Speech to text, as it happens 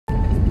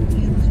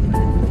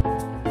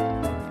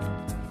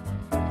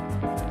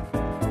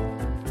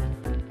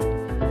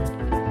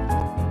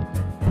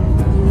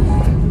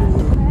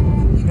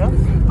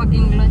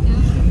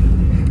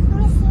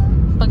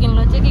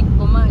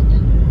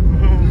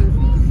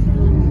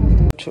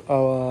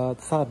our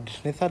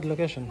third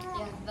location.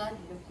 Yeah, third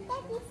location.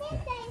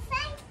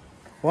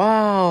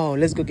 Wow,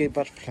 let's go get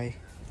butterfly.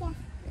 Yeah.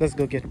 Let's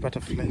go get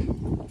butterfly.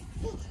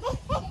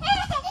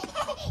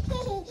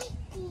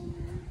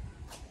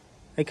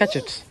 I catch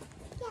it.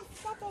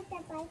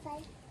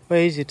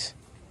 Where is it?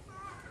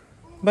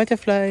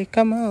 Butterfly,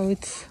 come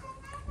out.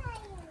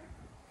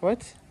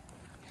 What?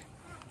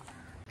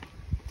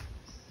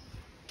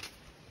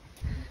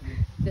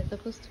 They're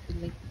supposed to be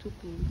like 2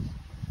 pins.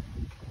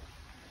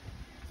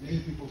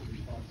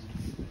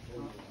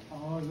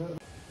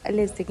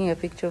 Ali is taking a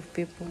picture of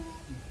people.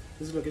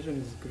 This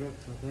location is great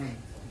for them.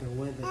 The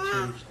weather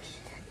changed.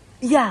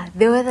 Yeah,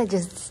 the weather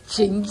just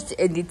changed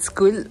and it's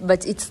cool,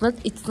 but it's not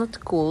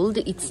cold.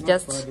 It's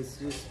just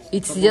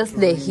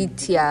the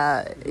heat.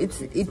 Yeah,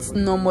 it's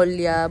normal.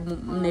 Yeah,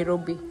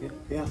 Nairobi.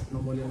 Yeah,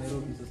 normal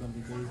Nairobi or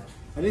something.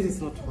 At least it's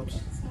not hot.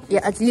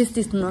 Yeah, at least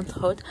it's not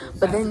hot.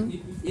 But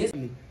then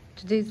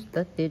today is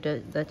that day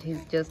that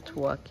he's just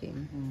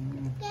working.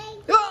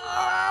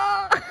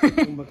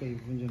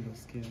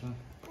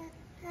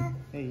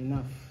 Hey,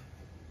 enough.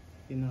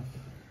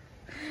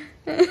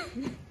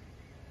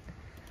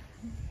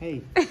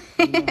 Hey.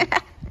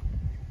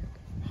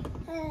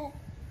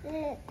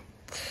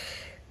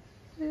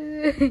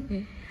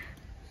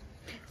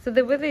 So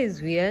the weather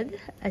is weird.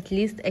 At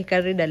least I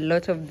carried a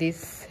lot of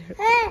these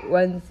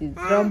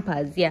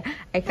rompers. Yeah,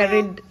 I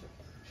carried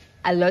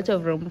a lot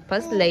of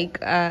rompers.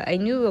 Like I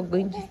knew we were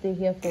going to stay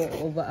here for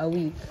over a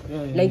week.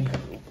 Like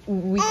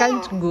we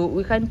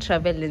can't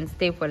travel and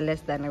stay for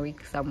less than a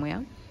week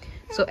somewhere.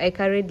 So I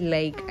carried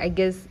like, I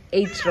guess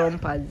 8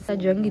 rompers.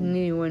 Sajuangi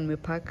nini when we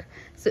pack.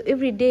 So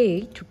every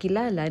day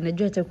tukilala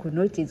najua hata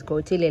kunotice kwa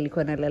hoteli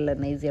alikuwa analala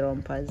na hizi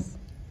rompers.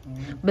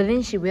 But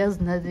then she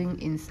wears nothing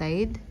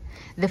inside.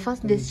 The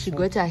first day she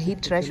got a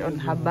heat rash on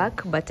her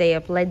back, but I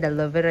applied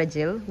aloe vera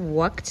gel,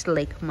 worked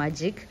like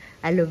magic.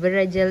 Aloe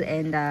vera gel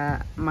and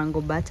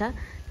mango butter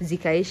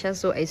zikaisha,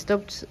 so I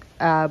stopped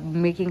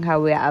making her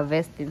wear a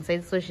vest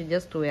inside, so she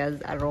just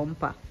wears a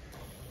romper.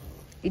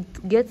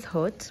 It gets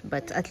hot,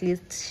 but at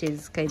least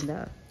she's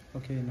kinda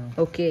okay now.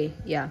 Okay,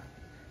 yeah.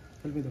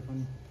 Tell me the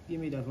phone. Give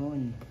me the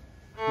phone.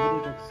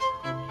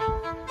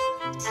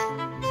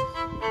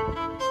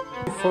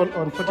 Fall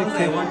on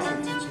 40K. I want you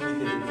to teach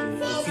me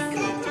the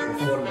secret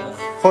of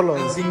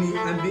followers.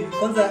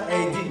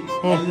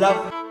 I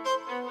love.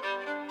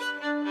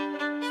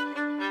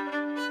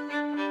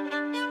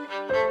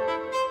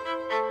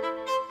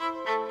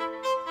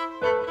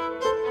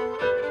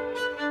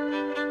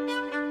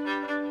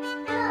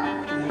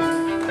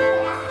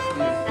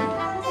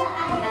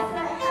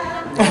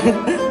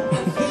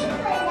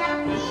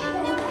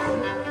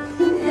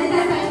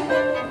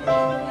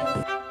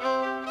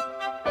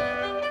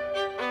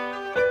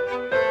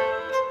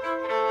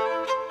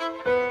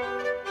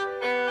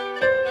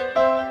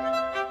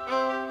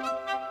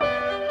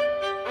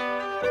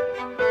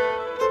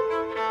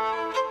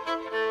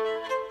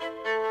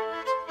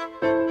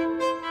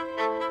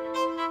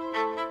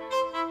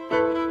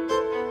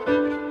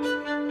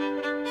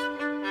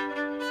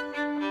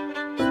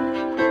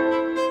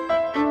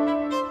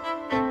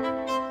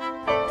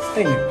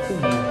 Thing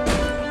cool.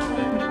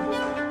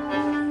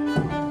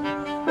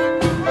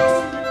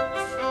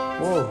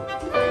 Whoa.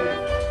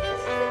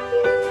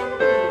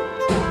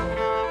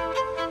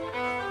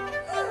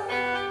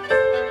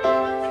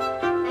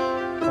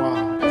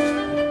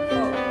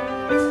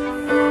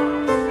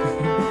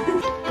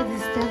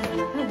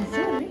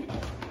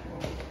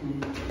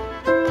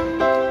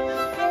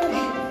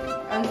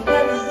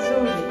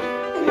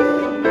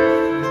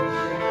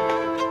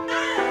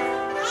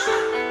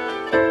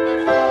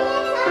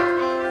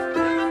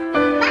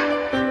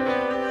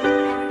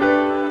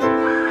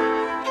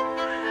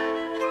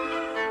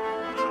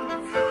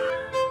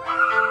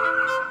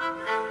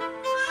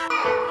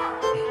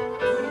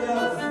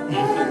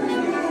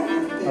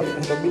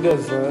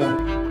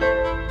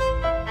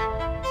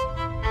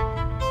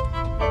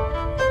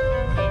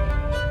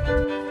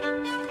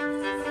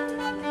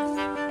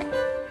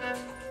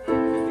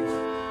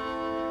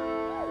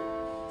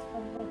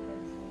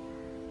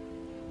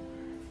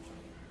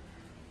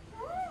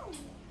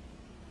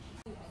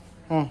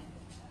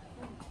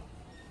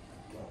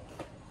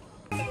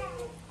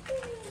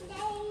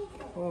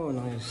 Oh,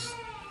 nice.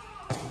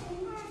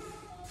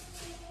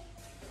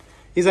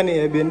 Is an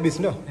Airbnb,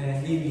 no?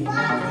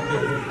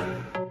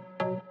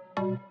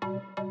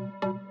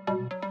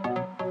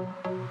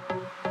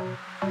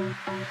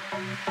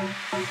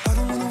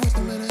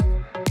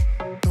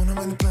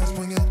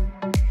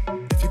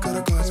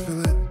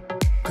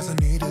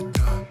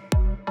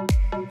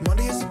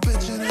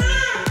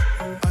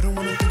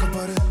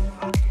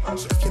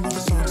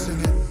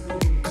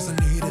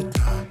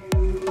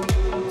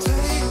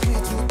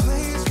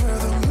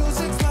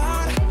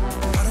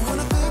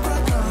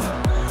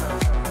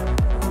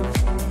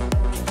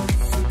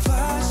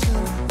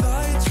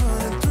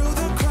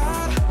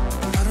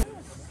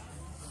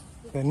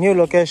 The new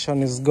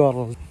location is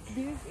Gold.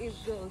 This is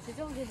Gold. She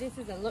told me this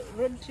is a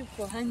road trip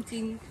for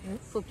hunting,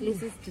 for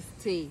places to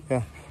stay.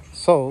 Yeah.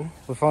 So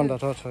we found a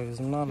tortoise.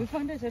 We None.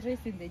 found a tortoise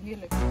in the new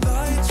location.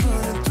 Lights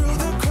running through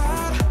the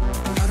crowd.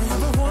 I don't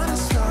ever wanna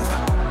stop.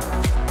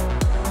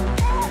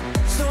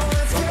 So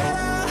let's get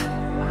out.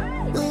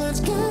 Let's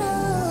get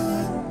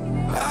out.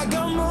 I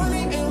got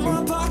money in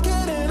my pocket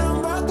and I'm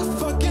about to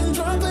fucking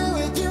drop it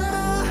with you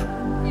now.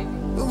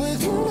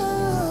 With you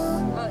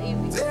now. Oh,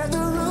 Evie. Tear the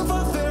roof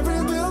off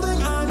every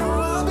building. I know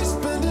I'll be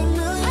spending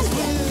millions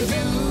with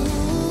you.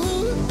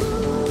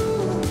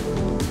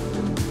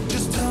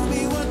 Just tell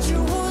me what you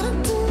wanna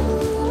do.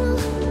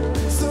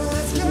 So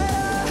let's get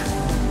out.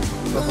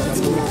 Let's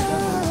get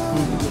out.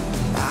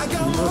 I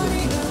got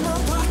money in my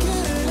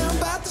pocket and I'm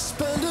about to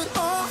spend it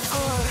all.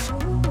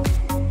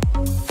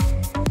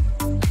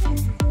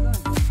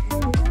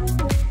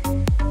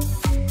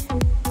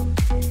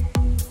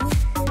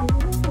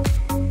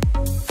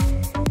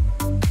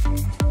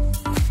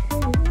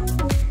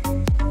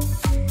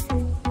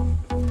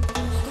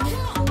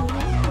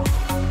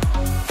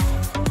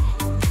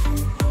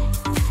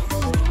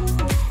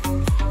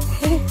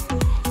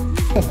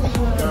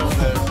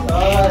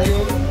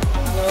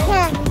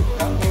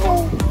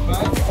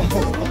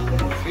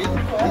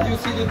 Did you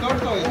see the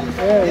tortoise?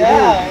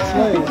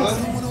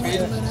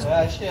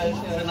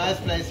 It's a nice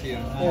place here.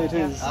 Yeah, it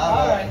is.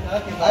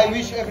 I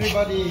wish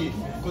everybody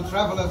could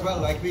travel as well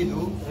like we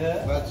do,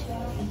 but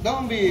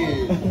don't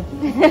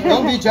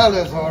be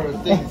jealous or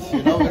things,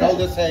 you know, we're all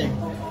the same.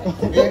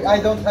 I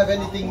don't have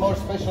anything more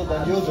special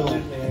than you do.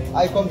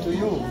 I come to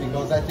you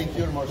because I think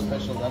you're more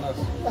special than us.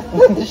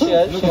 Look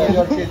at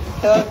your kids.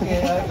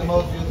 The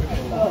most beautiful.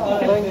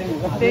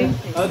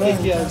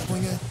 Thank you.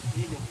 Swing it.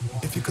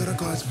 If you got a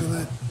glass, fill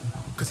it.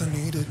 Cause I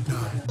need it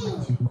now.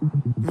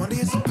 Money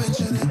is a bitch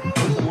in it.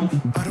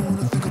 I don't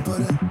wanna think about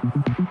it.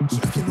 So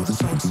if you know the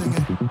song, sing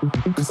it.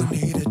 Cause I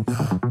need it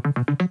now.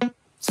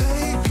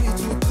 Take me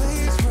to a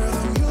place where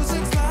the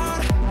music's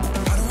loud.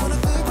 I don't wanna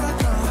think right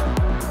now.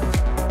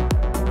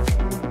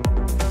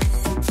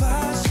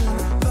 Flashing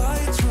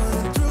lights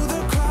running through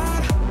the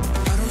crowd.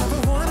 I don't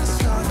ever wanna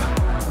stop.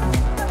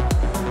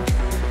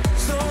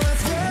 So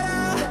let's get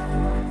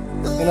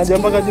out.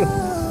 Inajambaka juu.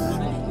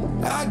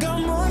 I got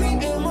money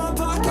in my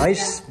pocket.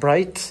 Nice,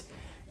 bright.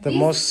 The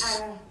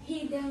most.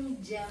 Hidden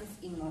gems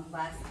in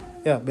Mombasa.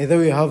 Yeah, by the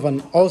way, we have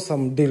an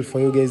awesome deal for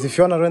you guys. If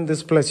you wanna rent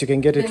this place, you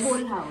can get it. The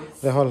whole house.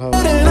 The whole house.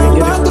 And You I'm can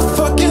get about to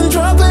fucking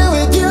drop it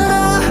with you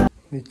now. it.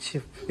 Ni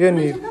cheap. Hiyo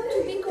ni Come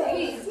to think of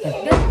it,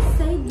 that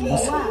side you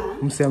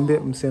are.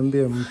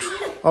 msiambie mtu.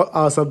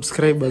 Our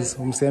subscribers,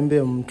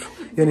 msiambie mtu.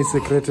 Hiyo ni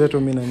secret yetu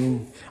mimi na nyinyi.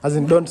 As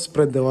in, don't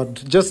spread the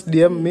word. Just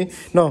DM me.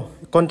 No,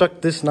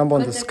 contact this number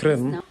on the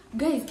screen.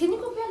 Guys, can you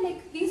compare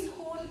like this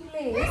whole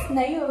place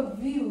na your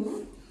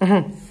view?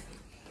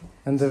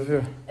 And the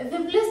view. The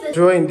place that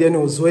Joe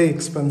Indian was way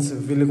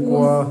expensive.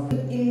 Ilikuwa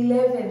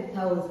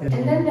 11,000.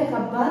 And then like a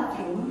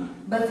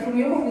bathroom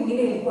yako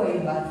mwingine ilikuwa hii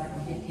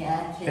bathroom peke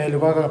yake.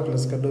 ilikuwa kama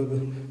place kadogo.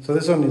 So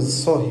this one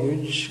is so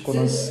huge.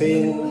 Kuna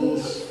sink,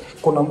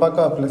 kuna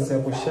mpaka place ya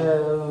kushare.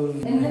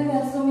 And then there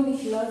are so many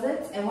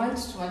closets. I want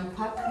to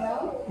unpack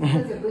now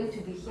because you're going to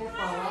be here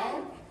for a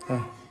while.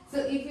 Yeah. So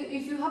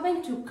if you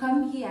happen to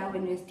come here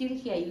when we're still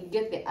here, you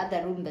get the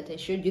other room that I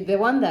showed you, the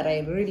one that I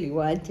really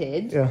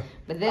wanted. Yeah.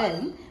 But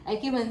then I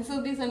came and saw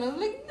this and I was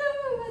like, no,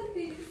 I want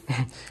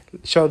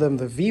this. Show them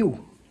the view.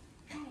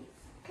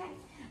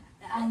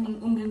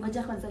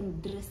 Ungengoja kwanza ni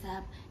dress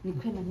up,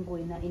 nikuwe na nguo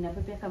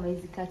inapepea kama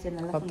hizi curtain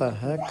alafu. What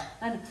the heck?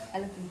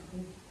 Alafu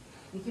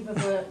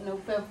nikipepo na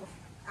upepo.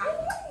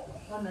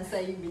 Ona sasa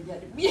hivi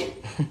jaribia.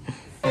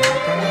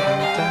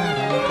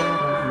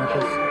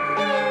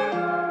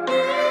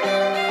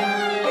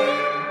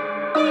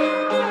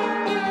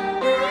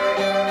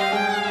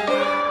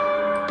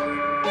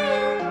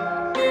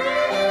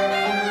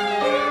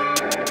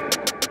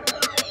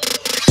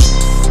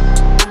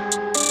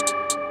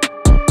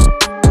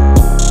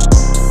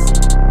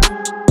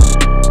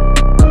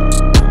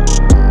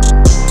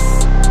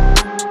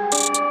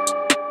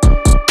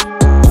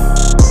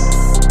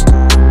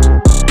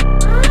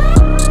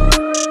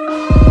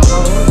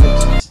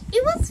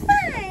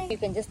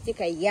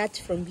 Take a yacht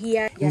from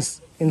here.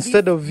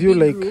 Instead of you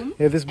like room,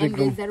 this big and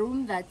room. there's a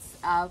room that's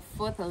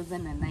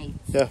 4,000 a night.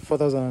 Yeah,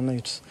 4,000 a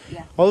night.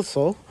 Yeah.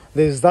 Also,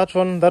 there's that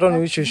one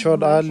which you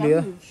showed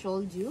earlier.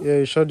 Showed you. Yeah,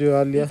 you showed you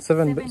earlier.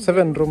 Seven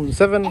rooms.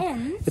 Seven.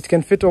 And it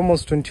can fit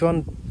almost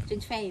 21.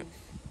 25.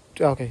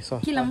 Okay, so.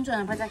 Kila mtu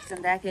anapata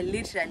kitanda yake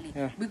literally,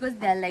 Yeah. because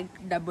they are like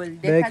double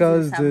Deckers,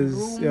 deckers in some there's-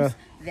 rooms. yeah.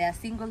 There are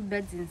single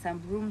beds in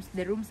some rooms.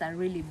 The rooms are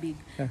really big.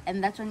 Yeah.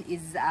 And that one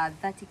is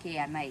 30k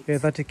a night. Yeah,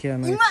 30k a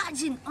night.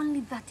 Imagine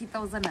only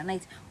 30,000 a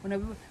night.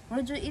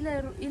 Unajua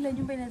ile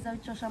nyumba inaweza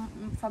chosha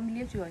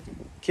familia yetu yote.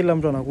 Kila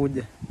mtu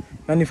anakuja.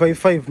 Na ni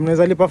 55.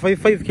 Mnaweza lipa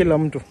 55 kila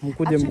mtu.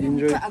 Mkuje Actually,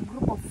 mjinjoy. a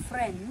group of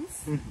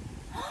friends.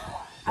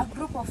 A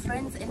group of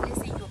friends, and let's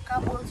say your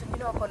couples,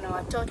 wengine wako na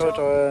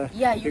watoto.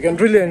 Yeah, you can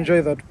really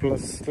enjoy that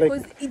place. Like,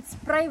 because it's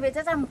private.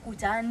 Hata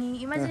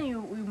mkutani. Imagine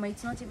you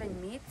might not even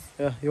meet.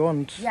 yeah, you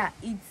won't. Yeah,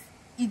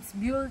 it's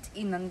built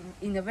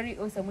in a very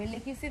awesome way.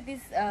 Like you see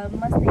this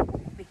Mustang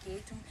peke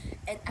yetu,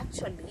 and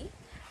actually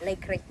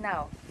like right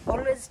now,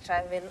 always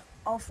travel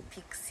off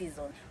peak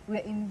season.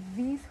 We're in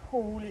this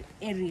whole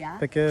area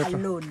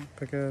alone.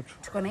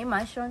 Tuko na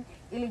immersion,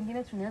 ile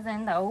ingine tunaweza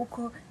enda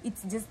huko.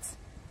 It's just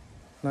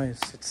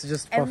nice. It's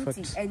just empty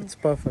perfect. and It's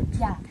perfect.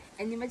 yeah,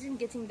 and imagine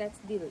getting that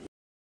deal.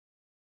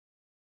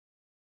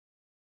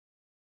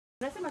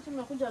 Nasema tu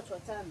mnakuja watu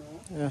watano.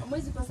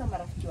 Mwezi kosa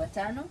marafiki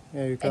watano.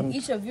 Yeah, you and can't.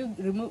 each of you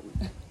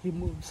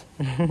removes.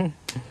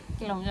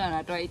 Kila mmoja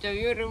anatoa, each of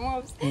you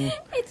removes.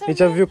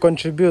 Each of you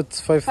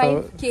contributes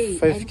 5k.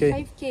 5k.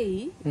 And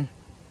 5k.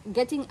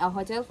 Getting a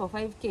hotel for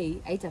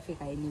 5k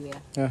haitafika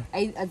anywhere. Yeah.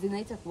 As in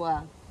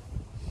haitakuwa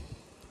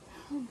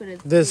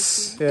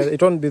This, yeah,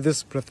 it won't be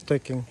this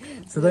breathtaking.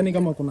 Sidhani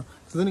kama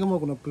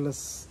kuna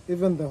plus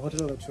even the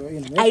hotel that you're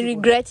in. I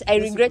regret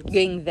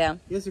going there.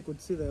 Yes, you could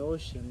see the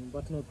ocean,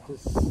 but not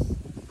this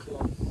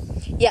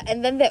close. Yeah,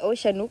 and then the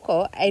ocean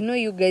uko. I know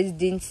you guys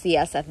didn't see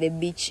us at the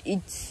beach.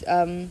 It's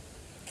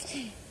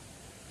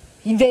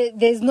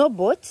there's no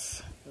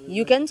boats.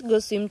 You can't go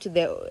swim to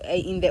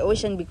in the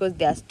ocean because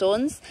there are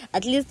stones.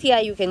 At least here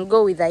you can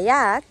go with a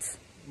yacht.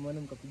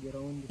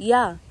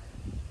 Yeah.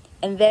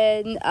 And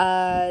then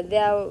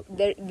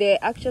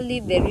actually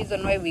the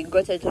reason why we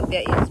got out of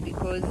there is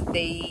because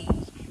they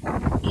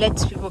let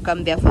people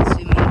come there for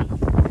swimming,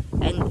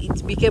 and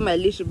it became a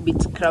little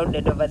bit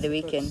crowded over the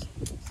weekend.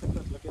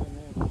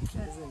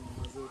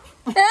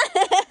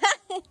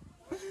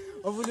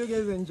 Hopefully you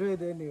guys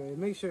enjoyed anyway.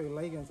 Make sure you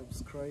like and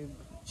subscribe.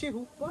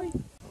 Chihu, bye.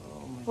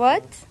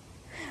 What?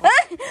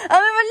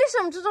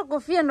 Amevalisha mtoto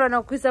kofia ndo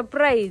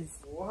anakusurprise.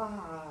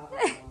 Wow.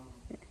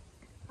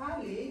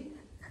 Ali,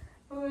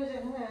 who was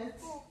your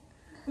hat?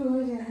 Who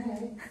was your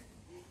hat?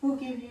 Who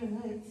gave you a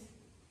hat?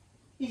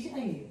 It's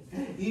you.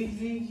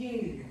 It's you.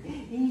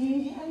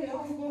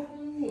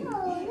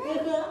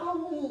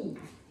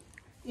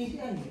 It's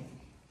you.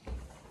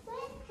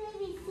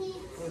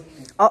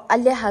 Oh,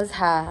 Alia has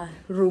her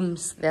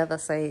rooms the other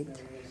side.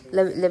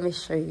 Let me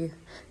show you.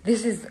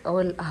 This is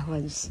all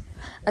ours.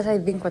 As I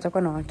think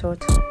watakuwa na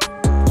watoto.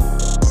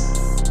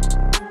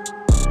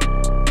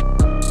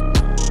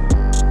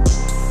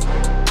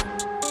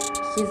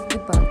 Here's the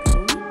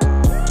bathroom.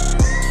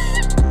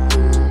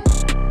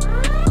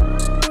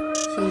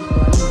 Here's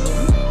one room.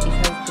 It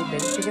has 2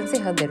 beds. You can see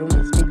how the room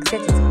is big.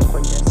 Set is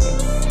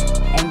congested.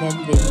 And then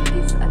there's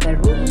this other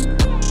room.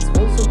 It's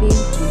also big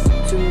with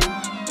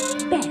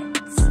 2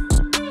 beds.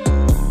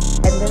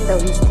 And then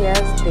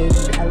downstairs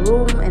there's a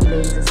room and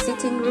there's a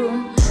sitting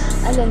room.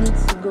 Alia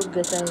needs to go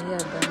get her hair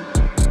done.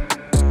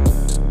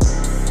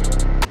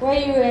 Why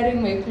are you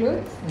wearing my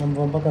clothes?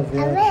 Mpaka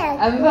viatu.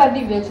 Amevaa hadi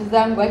viatu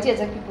zangu, ati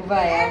hataki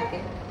kuvaa yake.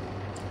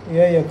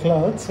 Yeah, your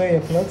clothes. Wear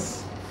your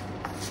clothes.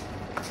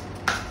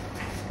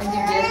 Hadi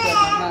viatu ya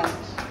mama.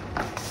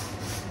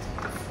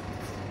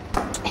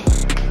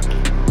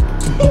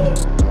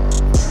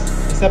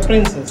 It's a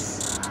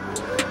princess.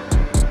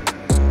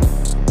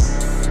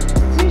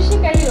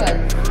 Shika hiyo.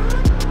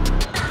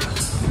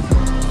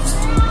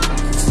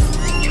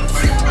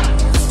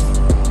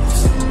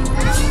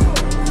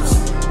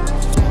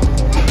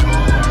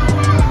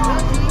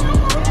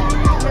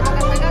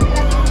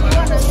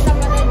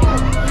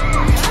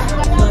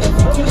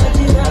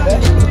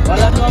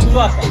 Wala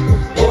tuambiwa